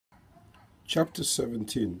Chapter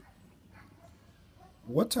 17.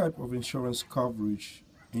 What type of insurance coverage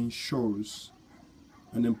insures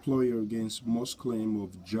an employer against most claim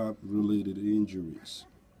of job-related injuries?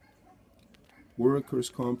 Workers'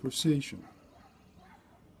 compensation.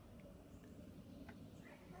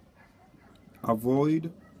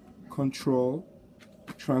 Avoid, control,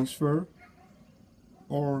 transfer,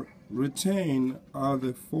 or retain are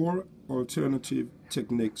the four alternative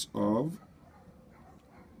techniques of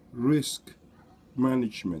risk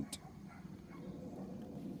management.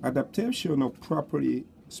 Adaptation of property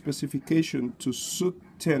specification to suit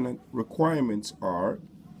tenant requirements are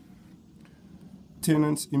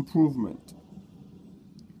tenant's improvement.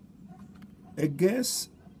 A guest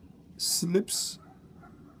slips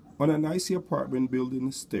on an icy apartment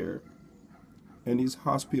building stair and is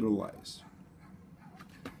hospitalized.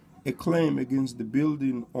 A claim against the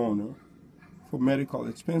building owner for medical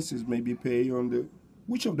expenses may be paid under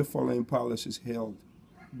which of the following policies held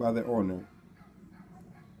by the owner?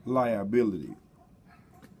 Liability.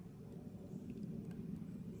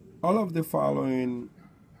 All of the following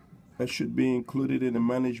should be included in a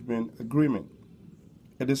management agreement: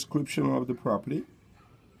 a description of the property,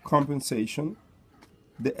 compensation,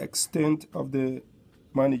 the extent of the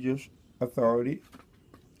manager's authority,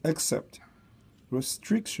 except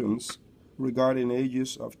restrictions regarding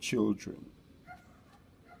ages of children.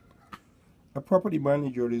 A property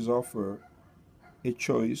manager is offered a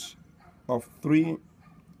choice of 3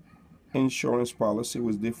 insurance policies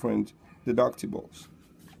with different deductibles.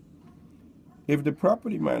 If the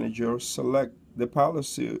property manager selects the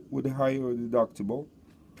policy with a higher deductible,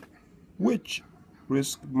 which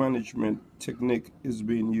risk management technique is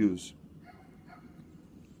being used?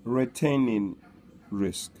 Retaining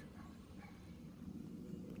risk.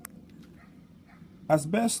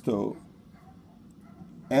 Asbestos,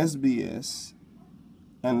 SBS,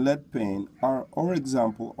 and lead paint are all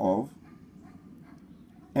examples of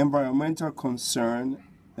environmental concern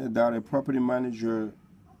that a property manager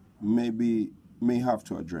may have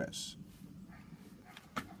to address.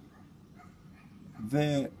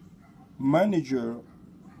 The manager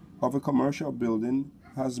of a commercial building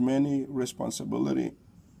has many responsibilities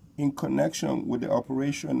in connection with the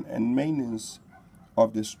operation and maintenance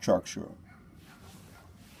of the structure.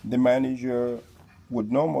 The manager would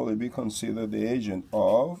normally be considered the agent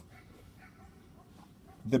of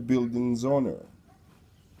the building's owner.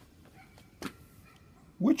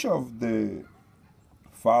 Which of the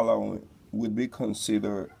following would be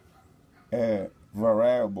considered a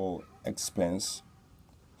variable expense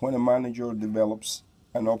when a manager develops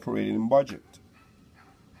an operating budget?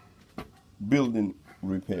 Building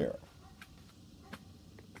repair.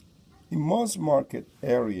 In most market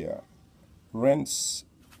areas, rents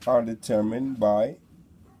are determined by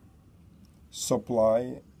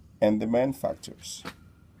supply and demand factors.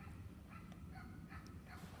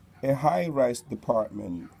 A high-rise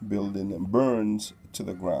apartment building burns to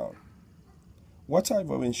the ground. What type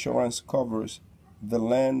of insurance covers the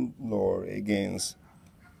landlord against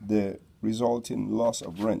the resulting loss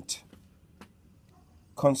of rent?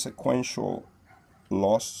 Consequential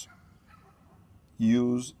loss,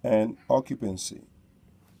 use, and occupancy.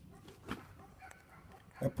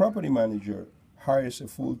 A property manager hires a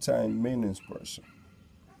full-time maintenance person.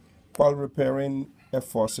 While repairing a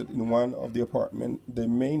faucet in one of the apartments, the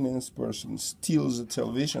maintenance person steals a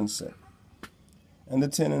television set, and the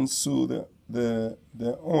tenant sues the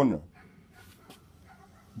owner.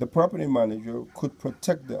 The property manager could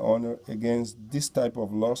protect the owner against this type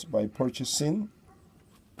of loss by purchasing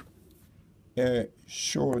a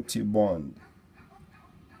surety bond.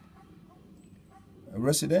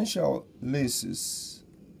 Residential leases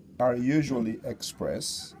are usually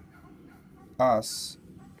expressed as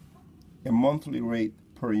a monthly rate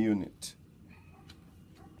per unit.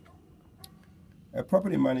 A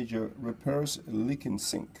property manager repairs a leaking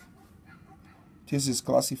sink. This is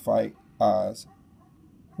classified as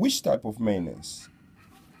which type of maintenance?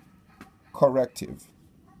 Corrective.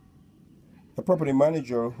 A property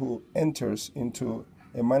manager who enters into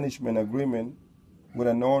a management agreement with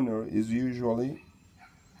an owner is usually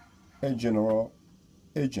a general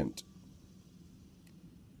agent.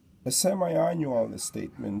 A semi-annual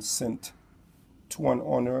statement sent to an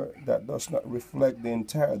owner that does not reflect the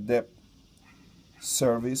entire debt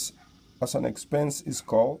service as an expense is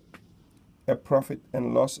called a profit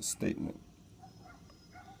and loss statement.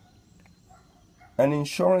 An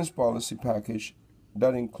insurance policy package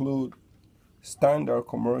that includes standard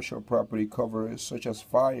commercial property coverage such as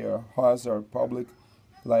fire, hazard, public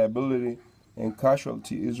liability, and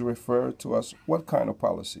casualty is referred to as what kind of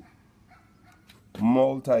policy?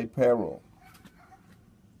 Multi-peril.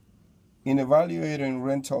 In evaluating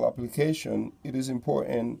rental application, it is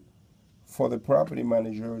important for the property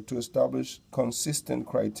manager to establish consistent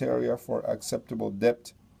criteria for acceptable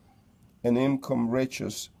debt and income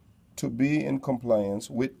ratios to be in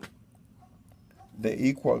compliance with the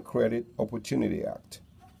Equal Credit Opportunity Act.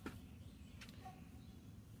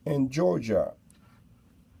 In Georgia,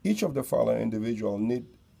 each of the following individuals need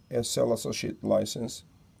a sale associate license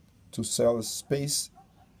to sell a space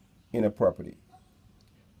in a property: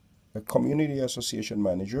 a community association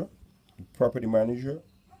manager, a property manager,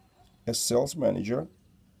 a sales manager,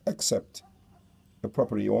 except a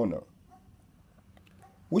property owner.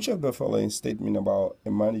 Which of the following statement about a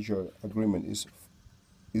manager agreement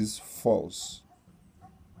is false?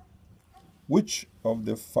 Which of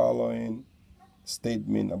the following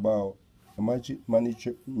statement about a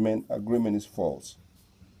management agreement is false?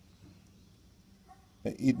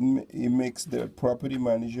 It makes the property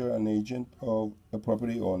manager an agent of a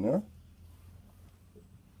property owner.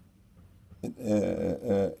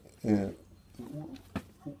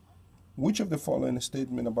 Which of the following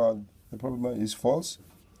statement about the property manager is false?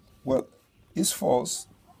 Well, it's false.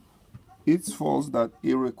 It's false that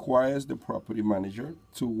it requires the property manager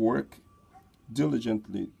to work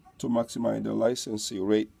diligently to maximize the licensee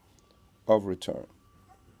rate of return.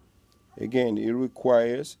 Again, it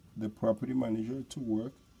requires the property manager to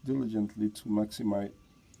work diligently to maximize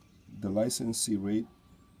the licensee rate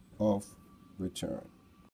of return.